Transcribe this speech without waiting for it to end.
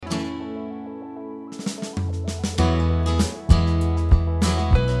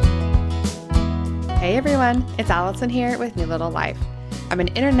Hey everyone, it's Allison here with New Little Life. I'm an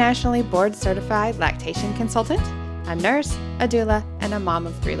internationally board certified lactation consultant, a nurse, a doula, and a mom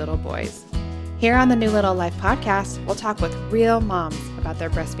of 3 little boys. Here on the New Little Life podcast, we'll talk with real moms about their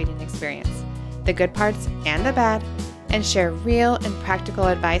breastfeeding experience, the good parts and the bad, and share real and practical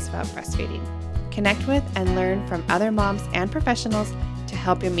advice about breastfeeding. Connect with and learn from other moms and professionals to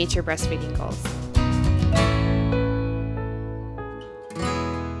help you meet your breastfeeding goals.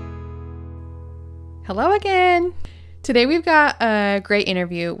 Hello again. Today we've got a great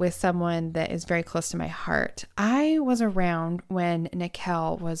interview with someone that is very close to my heart. I was around when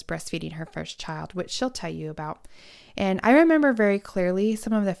Nikel was breastfeeding her first child, which she'll tell you about. And I remember very clearly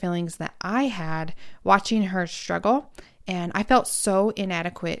some of the feelings that I had watching her struggle, and I felt so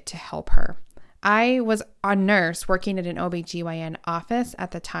inadequate to help her. I was a nurse working at an OBGYN office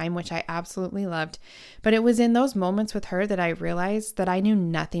at the time, which I absolutely loved. But it was in those moments with her that I realized that I knew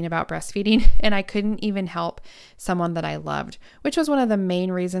nothing about breastfeeding and I couldn't even help someone that I loved, which was one of the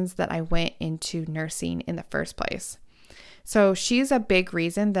main reasons that I went into nursing in the first place. So she's a big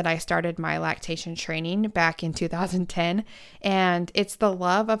reason that I started my lactation training back in 2010. And it's the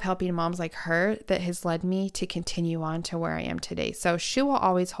love of helping moms like her that has led me to continue on to where I am today. So she will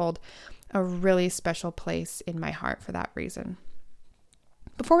always hold a really special place in my heart for that reason.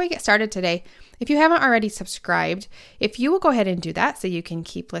 Before we get started today, if you haven't already subscribed, if you will go ahead and do that so you can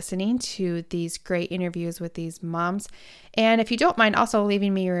keep listening to these great interviews with these moms. And if you don't mind also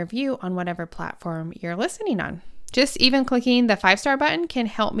leaving me a review on whatever platform you're listening on. Just even clicking the 5-star button can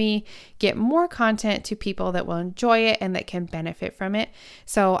help me get more content to people that will enjoy it and that can benefit from it.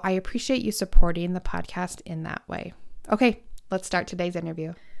 So I appreciate you supporting the podcast in that way. Okay, let's start today's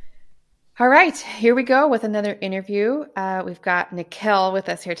interview. All right, here we go with another interview. We've got Nikel with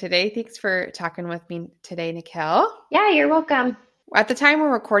us here today. Thanks for talking with me today, Nikel. Yeah, you're welcome. At the time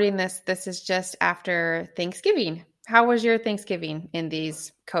we're recording this is just after Thanksgiving. How was your Thanksgiving in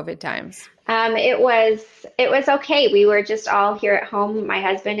these COVID times? It was okay. We were just all here at home, my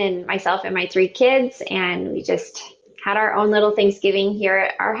husband and myself and my 3 kids, and we just had our own little Thanksgiving here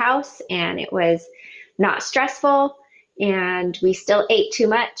at our house, and it was not stressful. And we still ate too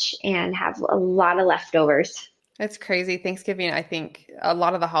much and have a lot of leftovers. It's crazy. Thanksgiving, I think a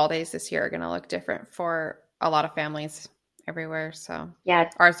lot of the holidays this year are going to look different for a lot of families everywhere. So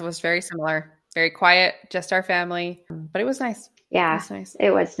yeah, ours was very similar, very quiet, just our family, but it was nice. Yeah,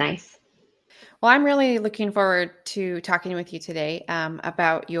 it was nice. Well, I'm really looking forward to talking with you today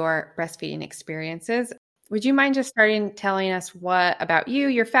about your breastfeeding experiences. Would you mind just telling us what about you,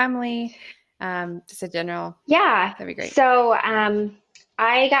 your family, just a general? Yeah, that'd be great. So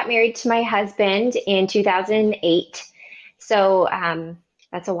I got married to my husband in 2008. So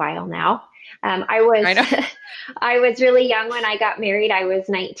that's a while now. I was really young when I got married. I was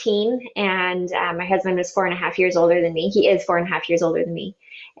 19, and my husband was 4.5 years older than me. He is 4.5 years older than me.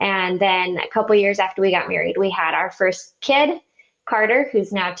 And then a couple years after we got married, we had our first kid, Carter,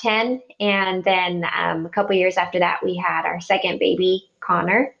 who's now 10. And then a couple years after that, we had our second baby,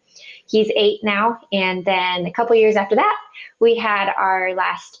 Connor. He's 8 now. And then a couple years after that, we had our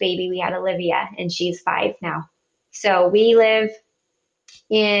last baby. We had Olivia, and she's 5 now. So we live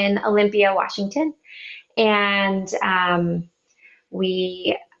in Olympia, Washington. And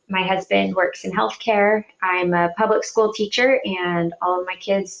my husband works in healthcare. I'm a public school teacher, and all of my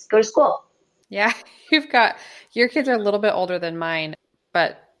kids go to school. Yeah, your kids are a little bit older than mine,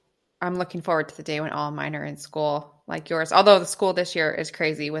 but I'm looking forward to the day when all of mine are in school like yours. Although the school this year is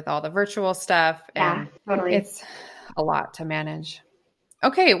crazy with all the virtual stuff. And yeah, totally. It's a lot to manage.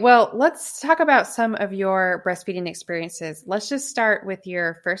 Okay, well, let's talk about some of your breastfeeding experiences. Let's just start with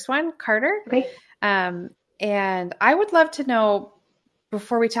your first one, Carter. Okay. And I would love to know,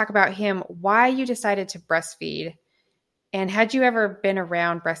 before we talk about him, why you decided to breastfeed. And had you ever been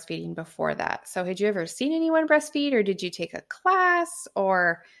around breastfeeding before that? So had you ever seen anyone breastfeed, or did you take a class,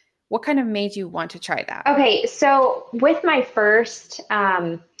 or what kind of made you want to try that? Okay, so with my first,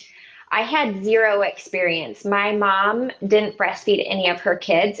 I had 0 experience. My mom didn't breastfeed any of her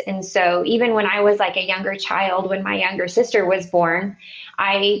kids. And so even when I was like a younger child, when my younger sister was born,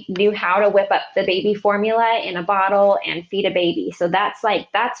 I knew how to whip up the baby formula in a bottle and feed a baby. So that's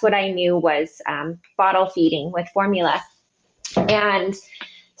what I knew was bottle feeding with formula. And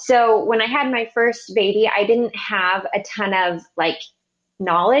so when I had my first baby, I didn't have a ton of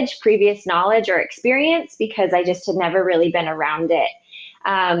previous knowledge or experience, because I just had never really been around it.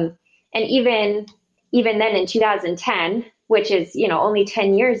 And even then in 2010, which is, only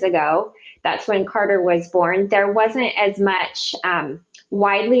 10 years ago, that's when Carter was born, there wasn't as much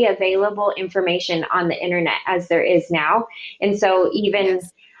widely available information on the internet as there is now. And so even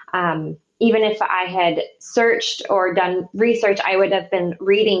even if I had searched or done research, I would have been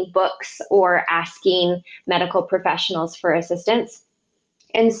reading books or asking medical professionals for assistance.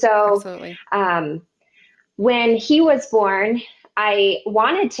 And so Absolutely. when he was born, I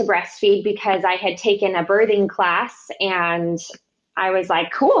wanted to breastfeed because I had taken a birthing class and I was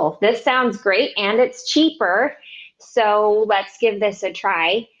like, cool, this sounds great and it's cheaper. So let's give this a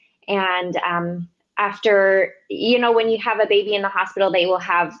try. And after, when you have a baby in the hospital, they will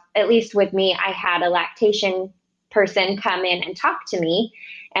have, at least with me, I had a lactation person come in and talk to me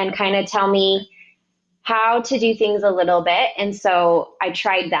and kind of tell me how to do things a little bit. And so I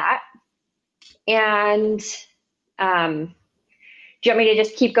tried that. And do you want me to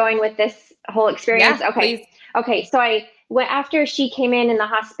just keep going with this whole experience? Yeah, Okay. please. Okay. So I went after she came in the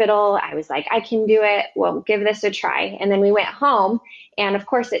hospital. I was like, I can do it. Well, give this a try. And then we went home. And of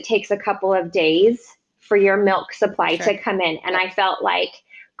course, it takes a couple of days for your milk supply Sure. to come in. And I felt like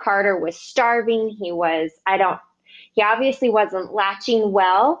Carter was starving. He obviously wasn't latching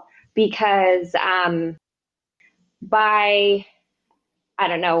well because by, I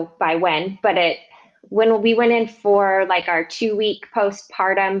don't know by when, but when we went in for like our 2 week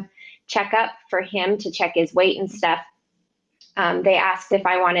postpartum checkup for him to check his weight and stuff, they asked if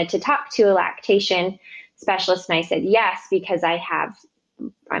I wanted to talk to a lactation specialist, and I said yes because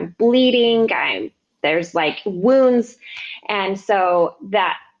I'm bleeding, there's like wounds, and so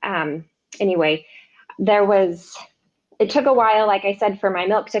that anyway, it took a while, like I said, for my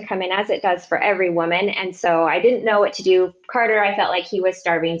milk to come in, as it does for every woman. And so I didn't know what to do. Carter, I felt like he was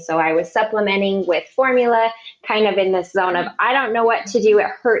starving. So I was supplementing with formula, kind of in this zone of, I don't know what to do. It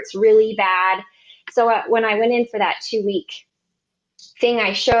hurts really bad. So when I went in for that 2 week thing,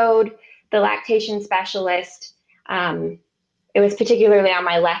 I showed the lactation specialist. It was particularly on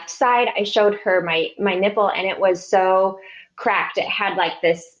my left side. I showed her my nipple, and it was so cracked. It had like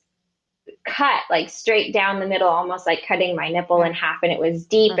this cut like straight down the middle, almost like cutting my nipple in half, and it was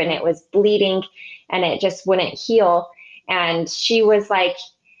deep and it was bleeding and it just wouldn't heal. And she was like,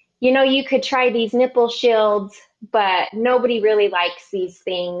 you could try these nipple shields, but nobody really likes these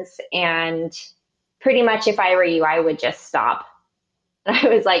things, and pretty much if I were you, I would just stop. And I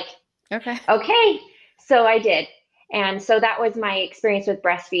was like, okay. So I did. And so that was my experience with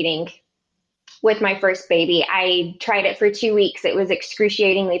breastfeeding with my first baby. I tried it for 2 weeks. It was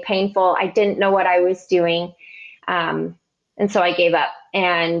excruciatingly painful. I didn't know what I was doing. And so I gave up,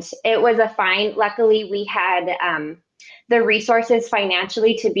 and it was a fine. Luckily, we had the resources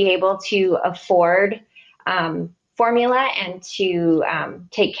financially to be able to afford formula and to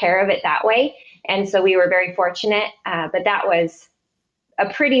take care of it that way. And so we were very fortunate, but that was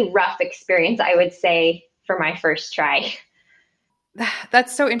a pretty rough experience, I would say, for my first try.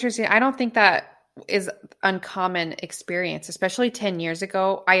 That's so interesting. I don't think that is uncommon experience, especially 10 years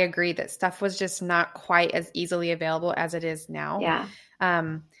ago. I agree that stuff was just not quite as easily available as it is now. Yeah.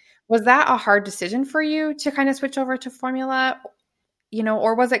 Was that a hard decision for you to kind of switch over to formula,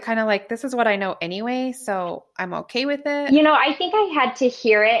 or was it kind of like, this is what I know anyway, so I'm okay with it? I think I had to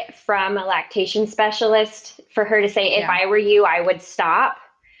hear it from a lactation specialist for her to say, if I were you, I would stop,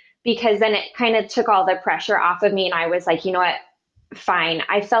 because then it kind of took all the pressure off of me. And I was like, you know what? Fine.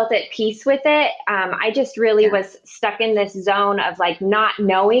 I felt at peace with it. I just really was stuck in this zone of like not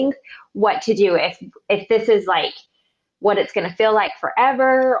knowing what to do. If this is like what it's going to feel like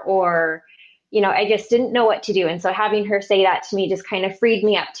forever, or, I just didn't know what to do. And so having her say that to me just kind of freed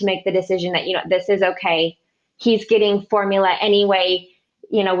me up to make the decision that, this is okay. He's getting formula anyway.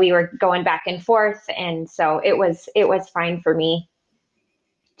 We were going back and forth. And so it was fine for me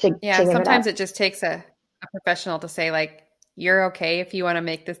to sometimes it just takes a professional to say like, you're okay if you want to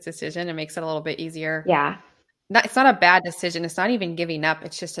make this decision. It makes it a little bit easier. Yeah. It's not a bad decision. It's not even giving up.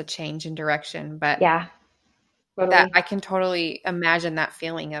 It's just a change in direction. But yeah, totally. that I can totally imagine that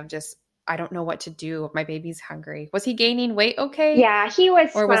feeling of just, I don't know what to do. My baby's hungry. Was he gaining weight okay? Yeah, he was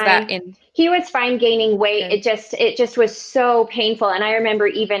or fine. Was that he was fine gaining weight. Good. It just was so painful. And I remember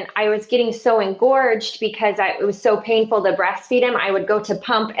even I was getting so engorged because it was so painful to breastfeed him. I would go to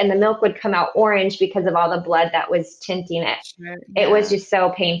pump and the milk would come out orange because of all the blood that was tinting it. Sure. Yeah. It was just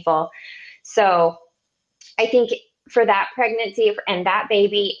so painful. So I think for that pregnancy and that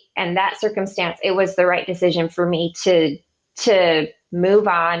baby and that circumstance, it was the right decision for me to move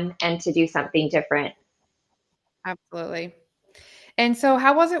on and to do something different. Absolutely. And so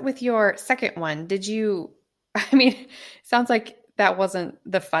how was it with your second one? Sounds like that wasn't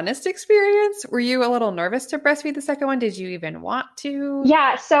the funnest experience. Were you a little nervous to breastfeed the second one? Did you even want to?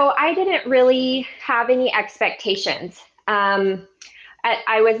 Yeah, so I didn't really have any expectations. I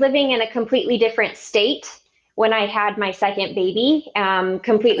was living in a completely different state. when I had my second baby,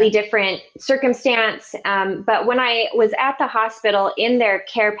 completely Okay. different circumstance. But when I was at the hospital in their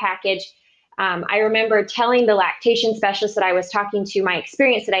care package, I remember telling the lactation specialist that I was talking to my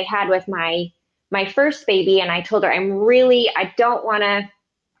experience that I had with my first baby, and I told her I don't want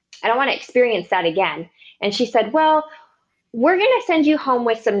to experience that again. And she said, "Well, we're going to send you home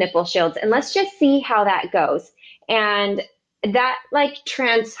with some nipple shields and let's just see how that goes." And that like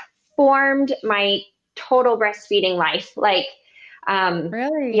transformed my total breastfeeding life. Like,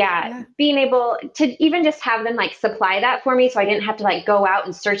 Really? yeah, Yeah. being able to even just have them like supply that for me so I didn't have to like go out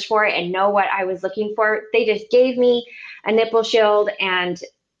and search for it and know what I was looking for. They just gave me a nipple shield, and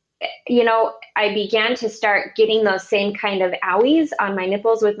I began to start getting those same kind of owies on my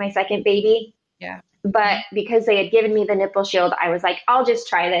nipples with my second baby. Yeah. But Mhm. because they had given me the nipple shield, I was like, I'll just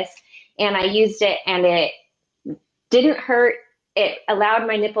try this. And I used it, and it didn't hurt. It allowed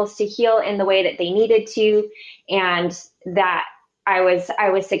my nipples to heal in the way that they needed to. And that I was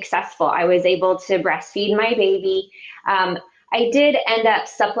successful. I was able to breastfeed my baby. Um, I did end up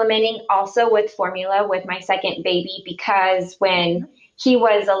supplementing also with formula with my second baby because when he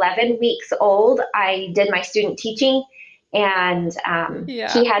was 11 weeks old, I did my student teaching, and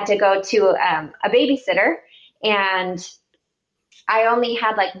Yeah. he had to go to a babysitter. And I only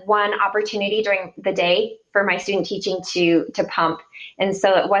had like one opportunity during the day for my student teaching to pump, and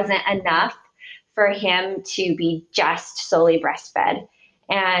so it wasn't Yeah. enough for him to be just solely breastfed.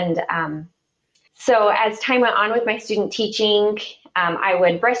 And so as time went on with my student teaching, I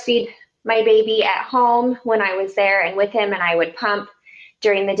would breastfeed my baby at home when I was there and with him, and I would pump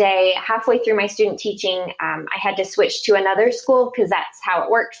during the day. Halfway through my student teaching, I had to switch to another school because that's how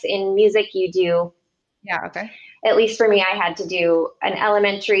it works in music. You do, Yeah. Okay. at least for me, I had to do an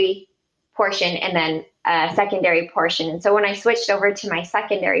elementary portion and then a secondary portion. And so when I switched over to my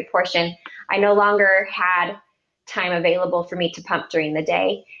secondary portion, I no longer had time available for me to pump during the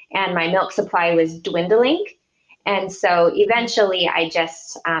day, and my milk supply was dwindling. And so Mhm. eventually I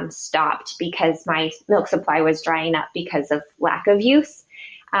just stopped because my milk supply was drying up because of lack of use.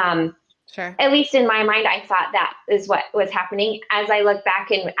 Um, Sure. at least in my mind, I thought that is what was happening. As I look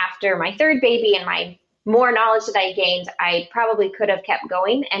back and after my third baby and my more knowledge that I gained, I probably could have kept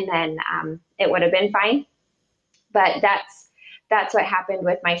going, and then it would have been fine. But that's what happened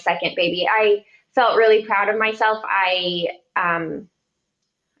with my second baby. I felt really proud of myself. I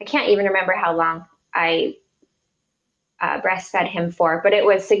can't even remember how long I breastfed him for, but it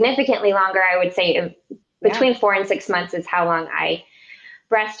was significantly longer. I would say Yeah. between 4 and 6 months is how long I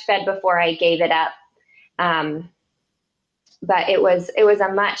breastfed before I gave it up. Um, but it was a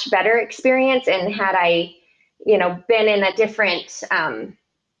much better experience. And had I, been in a different,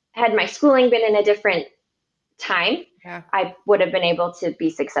 had my schooling been in a different time, Yeah. I would have been able to be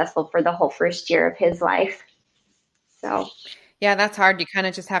successful for the whole first year of his life. So Yeah. That's hard. You kind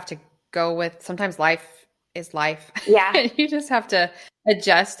of just have to go with sometimes life is life. yeah. You just have to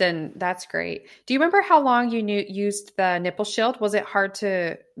adjust, and that's great. Do you remember how long you used the nipple shield? Was it hard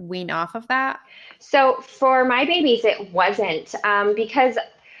to wean off of that? So for my babies, it wasn't because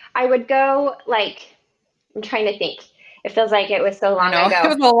I would go like, I'm trying to think. It feels like it was so I long know. It ago.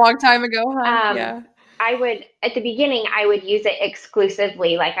 was a long time ago, huh? Um, Yeah. I would, at the beginning, I would use it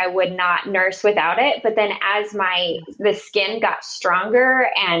exclusively. Like I would not nurse without it. But then as the skin got stronger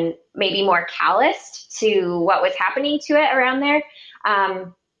and maybe more calloused to what was happening to it around there,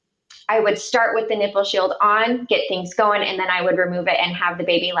 um, I would start with the nipple shield on, get things going, and then I would remove it and have the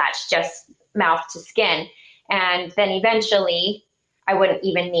baby latch just mouth to skin. And then eventually I wouldn't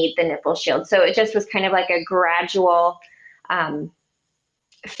even need the nipple shield. So it just was kind of like a gradual, um,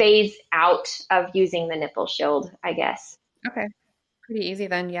 phase out of using the nipple shield, I guess. Okay. Pretty easy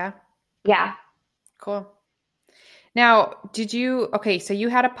then. Yeah. Yeah. Cool. Now, okay, so you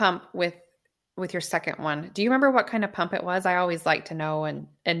had a pump with your second one. Do you remember what kind of pump it was? I always like to know and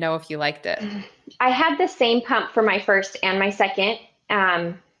know if you liked it. I had the same pump for my first and my second,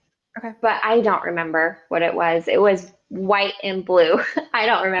 um, Okay. but I don't remember what it was. It was white and blue. I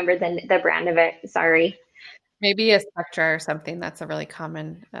don't remember the brand of it. Sorry. Maybe a Spectra or something. That's a really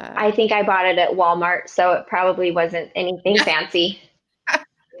common I think I bought it at Walmart, so it probably wasn't anything yeah. fancy.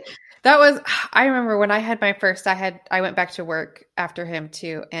 That was I remember when I had my first, I went back to work after him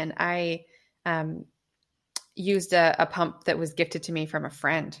too, and I um used a pump that was gifted to me from a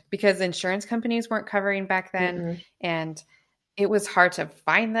friend because insurance companies weren't covering back then, Mm-mm. and it was hard to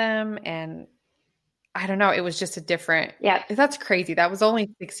find them, and I don't know, it was just a different Yep, that's crazy. That was only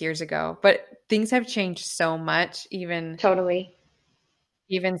 6 years ago, but things have changed so much totally.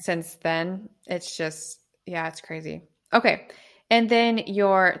 even since then. It's just yeah, it's crazy. Okay. And then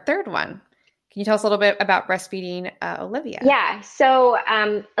your third one. Can you tell us a little bit about breastfeeding Olivia? Yeah. So,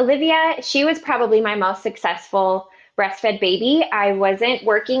 Olivia, she was probably my most successful breastfed baby. I wasn't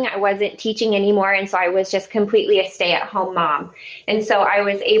working, I wasn't teaching anymore. And so I was just completely a stay-at-home mom. And so I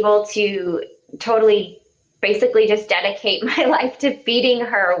was able to totally basically just dedicate my life to feeding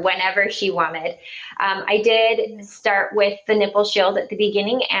her whenever she wanted. I did start with the nipple shield at the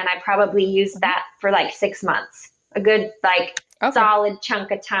beginning, and I probably used that for like 6 months, a good, like, Okay. solid chunk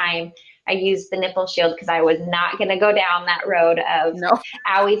of time. I used the nipple shield because I was not going to go down that road of No,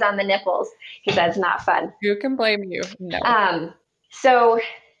 owies on the nipples because that's not fun. who can blame you? No. So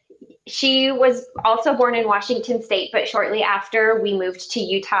she was also born in Washington State, but shortly after we moved to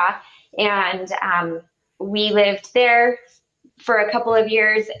Utah, and we lived there for a couple of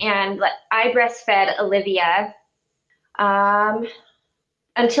years. And I breastfed Olivia um,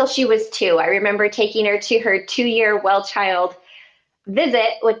 until she was 2. I remember taking her to her 2-year well child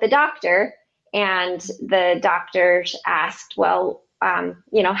visit with the doctor, and the doctors asked, well,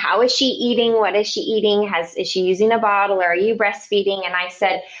 how is she eating? What is she eating? Is she using a bottle, or are you breastfeeding? And I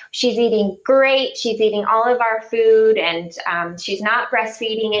said, she's eating great. She's eating all of our food, and she's not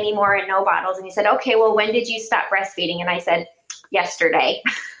breastfeeding anymore, and no bottles. And he said, okay, well, when did you stop breastfeeding? And I said, yesterday.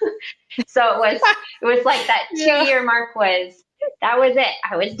 So it was like that 2-year mark that was it.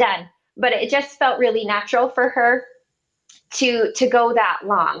 I was done. But it just felt really natural for her to go that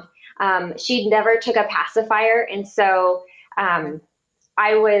long. She never took a pacifier, and so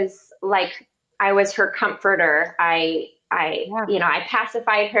I was like, I was her comforter. I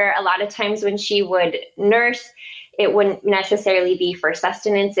pacified her. A lot of times when she would nurse, it wouldn't necessarily be for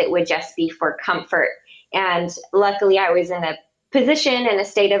sustenance. It would just be for comfort. And luckily I was in a position and a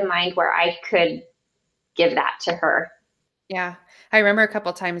state of mind where I could give that to her. Yeah. I remember a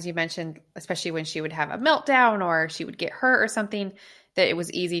couple of times you mentioned, especially when she would have a meltdown or she would get hurt or something, that it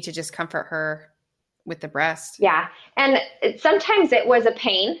was easy to just comfort her with the breast. Yeah. And sometimes it was a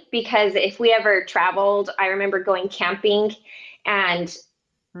pain because if we ever traveled, I remember going camping and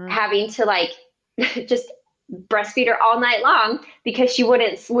having to like just breastfeed her all night long because she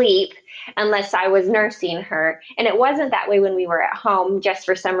wouldn't sleep unless I was nursing her. And it wasn't that way when we were at home. Just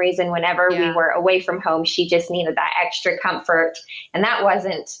for some reason, whenever we were away from home, she just needed that extra comfort. And that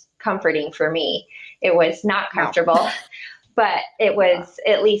wasn't comforting for me. It was not comfortable. No. But it was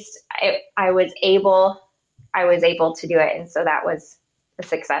at least I was able to do it. And so that was a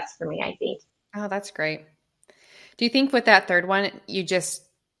success for me, I think. Oh, that's great. Do you think with that third one, you just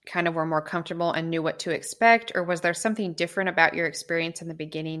kind of were more comfortable and knew what to expect? Or was there something different about your experience in the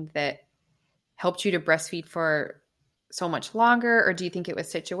beginning that helped you to breastfeed for so much longer? Or do you think it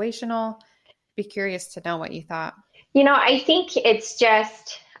was situational? Be curious to know what you thought. I think it's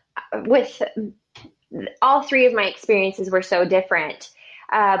just with all 3 of my experiences were so different.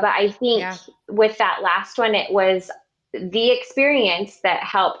 But I think with that last one, it was the experience that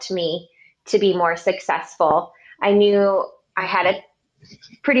helped me to be more successful. I knew I had a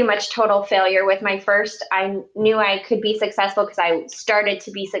pretty much total failure with my first. I knew I could be successful because I started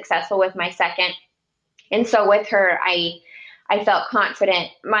to be successful with my second. And so with her, I felt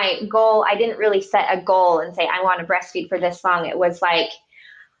confident. My goal, I didn't really set a goal and say, I want to breastfeed for this long. It was like,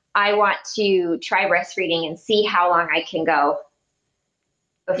 I want to try breastfeeding and see how long I can go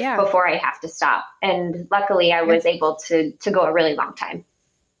before I have to stop. And luckily I was able to go a really long time.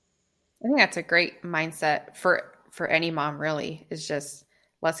 I think that's a great mindset for any mom, really, is just,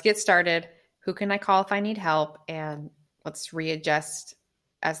 let's get started. Who can I call if I need help? And let's readjust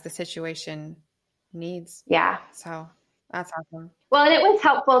as the situation needs. Yeah. So that's awesome. Well, and it was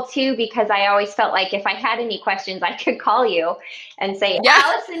helpful too, because I always felt like if I had any questions, I could call you and say,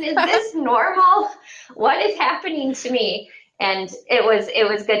 Allison, is this normal? What is happening to me? And it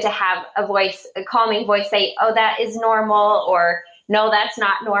was good to have a calming voice say, oh, that is normal, or no, that's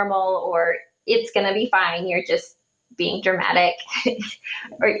not normal, or it's going to be fine. You're just being dramatic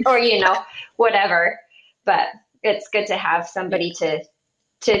or whatever. But it's good to have somebody to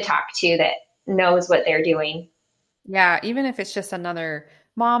talk to that knows what they're doing. Yeah, even if it's just another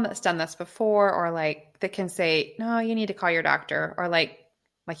mom that's done this before, or like that can say, no, you need to call your doctor, or like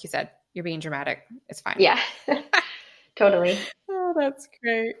you said, you're being dramatic. It's fine. Yeah, totally. Oh, that's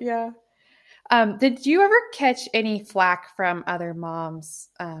great. Yeah. Did you ever catch any flack from other moms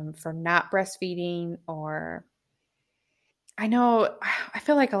for not breastfeeding? Or I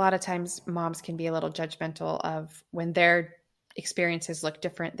feel like a lot of times moms can be a little judgmental of when their experiences look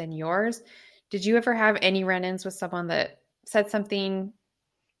different than yours. Did you ever have any run-ins with someone that said something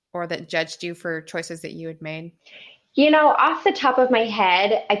or that judged you for choices that you had made? Off the top of my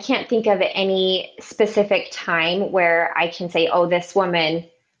head, I can't think of any specific time where I can say, oh, this woman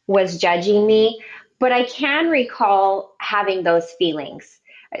was judging me, but I can recall having those feelings.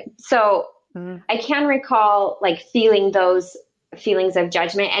 So Mm, I can recall like feeling those feelings of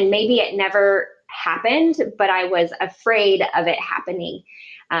judgment, and maybe it never happened, but I was afraid of it happening,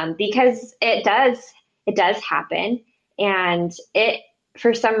 because it does happen, and it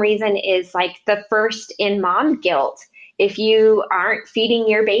for some reason is like the first in mom guilt. If you aren't feeding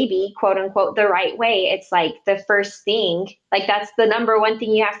your baby, quote unquote, the right way, it's like the first thing, like that's the number one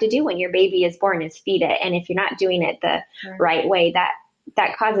thing you have to do when your baby is born is feed it. And if you're not doing it the sure. right way, that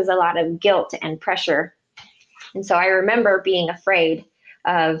causes a lot of guilt and pressure. And so I remember being afraid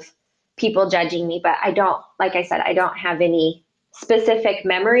of people judging me, but I don't, like I said, I don't have any specific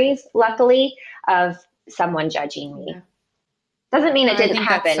memories, luckily, of someone judging Yeah. me. Doesn't mean it I didn't think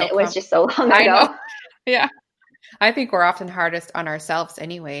that's happen. so It was just so long I know. ago. Yeah. I think we're often hardest on ourselves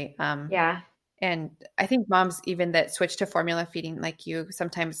anyway. Yeah. And I think moms, even that switch to formula feeding, like you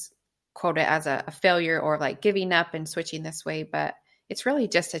sometimes quote it as a failure or like giving up and switching this way, but it's really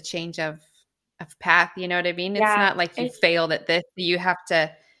just a change of path. You know what I mean? It's Yeah. not like you failed at this. You have to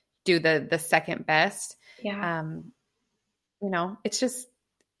do the second best. Yeah. Um, it's just,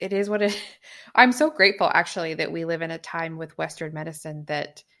 it is what it, I'm so grateful actually that we live in a time with Western medicine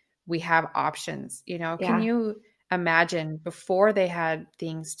that we have options. Can Yeah. you imagine before they had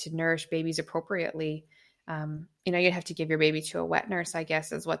things to nourish babies appropriately? You'd have to give your baby to a wet nurse, I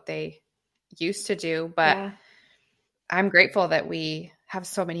guess, is what they used to do. But Yeah. I'm grateful that we have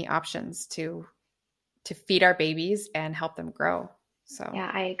so many options to feed our babies and help them grow. So, Yeah,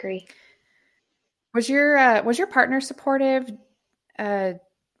 I agree. was your partner supportive? Uh,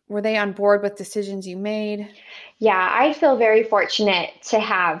 were they on board with decisions you made? Yeah, I feel very fortunate to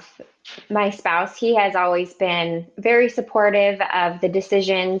have my spouse. He has always been very supportive of the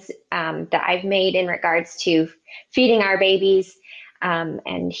decisions that I've made in regards to feeding our babies.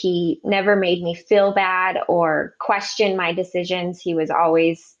 And he never made me feel bad or question my decisions. He was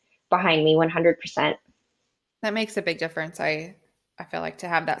always behind me 100%. That makes a big difference. I feel like to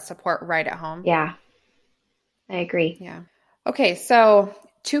have that support right at home. Yeah, I agree. Yeah. Okay, so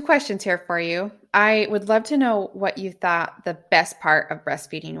two questions here for you. I would love to know what you thought the best part of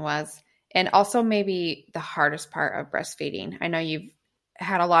breastfeeding was, and also maybe the hardest part of breastfeeding. I know you've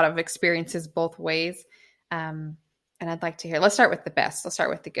had a lot of experiences both ways, and I'd like to hear. Let's start with the best. Let's start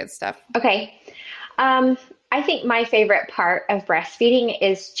with the good stuff. Okay. Um, I think my favorite part of breastfeeding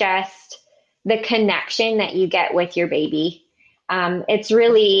is just the connection that you get with your baby. It's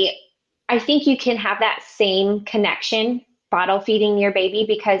really, I think you can have that same connection bottle feeding your baby,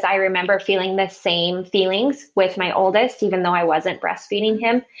 because I remember feeling the same feelings with my oldest, even though I wasn't breastfeeding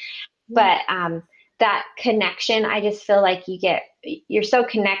him. Yeah. But that connection, I just feel like you're so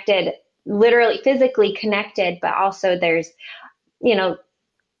connected, literally physically connected, but also there's, you know,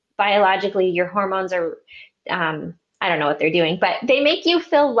 biologically your hormones are I don't know what they're doing, but they make you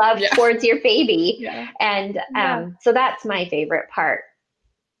feel love Yeah. towards your baby. Yeah. And Yeah. so that's my favorite part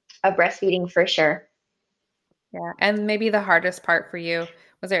of breastfeeding for sure. Yeah. And maybe the hardest part for you,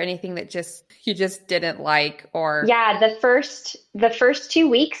 was there anything that you just didn't like or Yeah, the first 2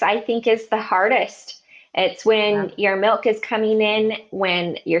 weeks I think is the hardest. It's yeah. when your milk is coming in,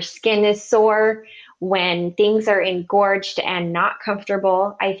 when your skin is sore, when things are engorged and not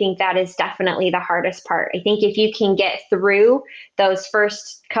comfortable. I think that is definitely the hardest part. I think if you can get through those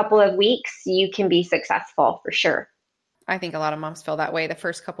first couple of weeks, you can be successful for sure. I think a lot of moms feel that way. The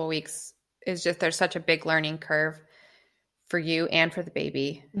first couple of weeks is just there's such a big learning curve for you and for the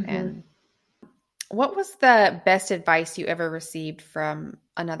baby. Hmm. And what was the best advice you ever received from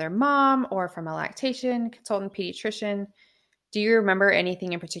another mom or from a lactation consultant, pediatrician? Do you remember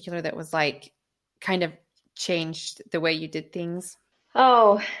anything in particular that was like kind of changed the way you did things?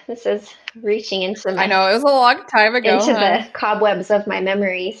 Oh, this is reaching into I know it was a long time ago, into huh? the cobwebs of my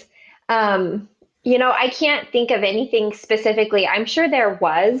memories. Um, I can't think of anything specifically. I'm sure there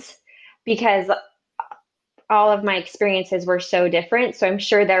was, because all of my experiences were so different. So I'm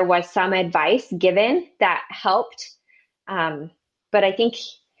sure there was some advice given that helped. Um, but I think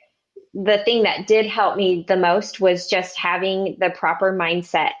the thing that did help me the most was just having the proper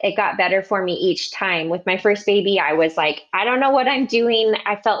mindset. It got better for me each time. With my first baby, I was like, I don't know what I'm doing.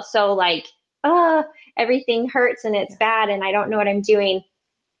 I felt so like, oh, everything hurts and it's Yeah. bad and I don't know what I'm doing.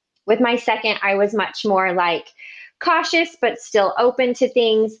 With my second, I was much more like cautious, but still open to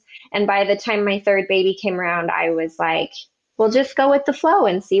things. And by the time my third baby came around, I was like, we'll just go with the flow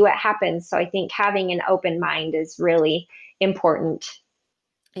and see what happens. So I think having an open mind is really important.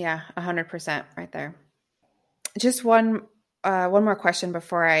 Yeah, 100% right there. Just one more question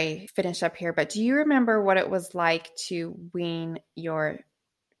before I finish up here. But do you remember what it was like to wean your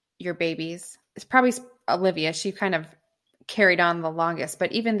your babies, it's probably Olivia, she kind of carried on the longest,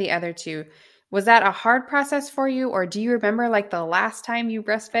 but even the other two, was that a hard process for you? Or do you remember like the last time you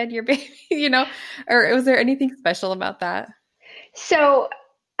breastfed your baby, or was there anything special about that? So,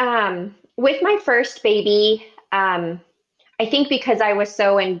 with my first baby, I think because I was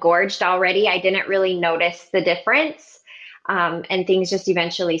so engorged already, I didn't really notice the difference. And things just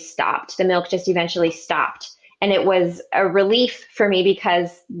eventually stopped. The milk just eventually stopped. And it was a relief for me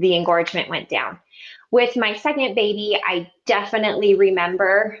because the engorgement went down. With my second baby, I definitely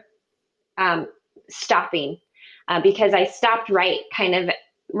remember stopping because I stopped right in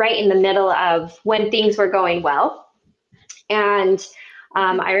the middle of when things were going well. And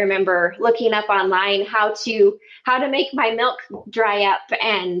I remember looking up online how to make my milk dry up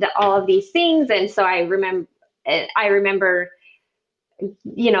and all of these things. And so I remember,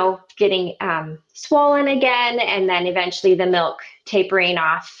 getting swollen again, and then eventually the milk tapering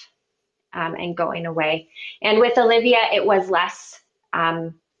off and going away. And with Olivia, it was less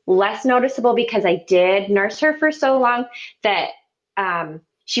noticeable because I did nurse her for so long that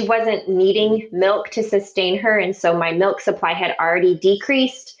she wasn't needing milk to sustain her. And so my milk supply had already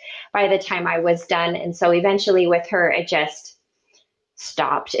decreased by the time I was done. And so eventually with her, it just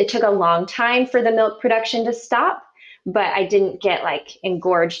stopped. It took a long time for the milk production to stop, but I didn't get like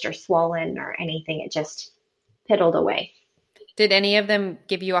engorged or swollen or anything. It just piddled away. Did any of them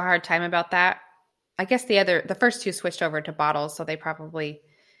give you a hard time about that? I guess the first two switched over to bottles, so they probably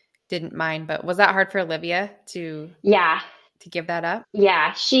didn't mind, but was that hard for Olivia to give that up?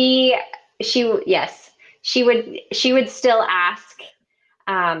 Yeah, yes, she would still ask.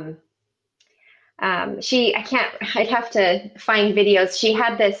 I'd have to find videos. She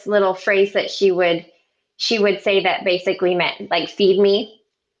had this little phrase that she would say that basically meant like feed me.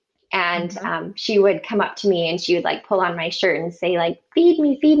 And she would come up to me and she would like pull on my shirt and say like, feed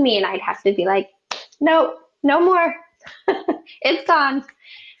me. And I'd have to be like, no more. It's gone.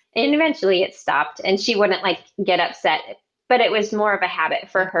 And eventually it stopped and she wouldn't like get upset, but it was more of a habit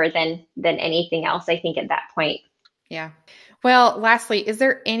for her than anything else, I think, at that point. Yeah. Well, lastly, is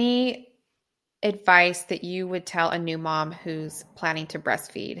there any advice that you would tell a new mom who's planning to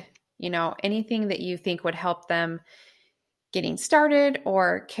breastfeed? Anything that you think would help them getting started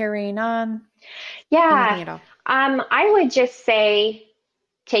or carrying on? Yeah. Anything at all? I would just say,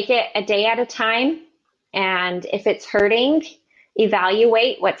 take it a day at a time. And if it's hurting,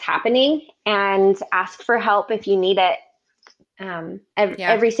 evaluate what's happening and ask for help if you need it.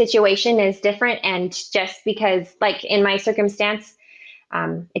 Every situation is different. And just because, like in my circumstance,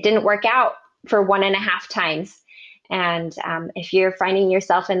 it didn't work out for 1.5 times. And if you're finding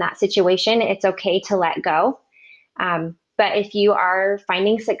yourself in that situation, it's okay to let go. But if you are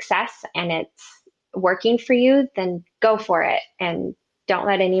finding success and it's working for you, then go for it and don't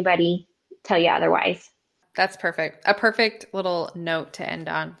let anybody tell you otherwise. That's perfect. A perfect little note to end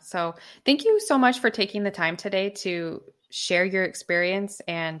on. So thank you so much for taking the time today to share your experience.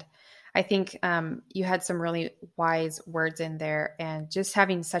 And I think you had some really wise words in there, and just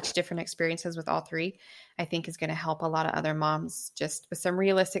having such different experiences with all three, I think is going to help a lot of other moms just with some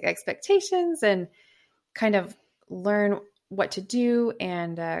realistic expectations and kind of learn what to do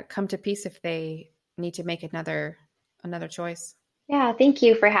and come to peace if they need to make another choice. Yeah. Thank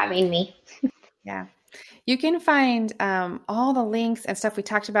you for having me. Yeah. You can find all the links and stuff we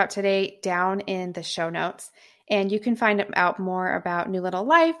talked about today down in the show notes. And you can find out more about New Little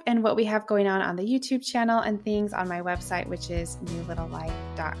Life and what we have going on the YouTube channel and things on my website, which is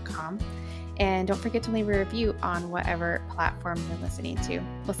newlittlelife.com. And don't forget to leave a review on whatever platform you're listening to.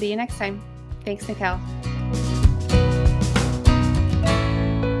 We'll see you next time. Thanks, Nicole.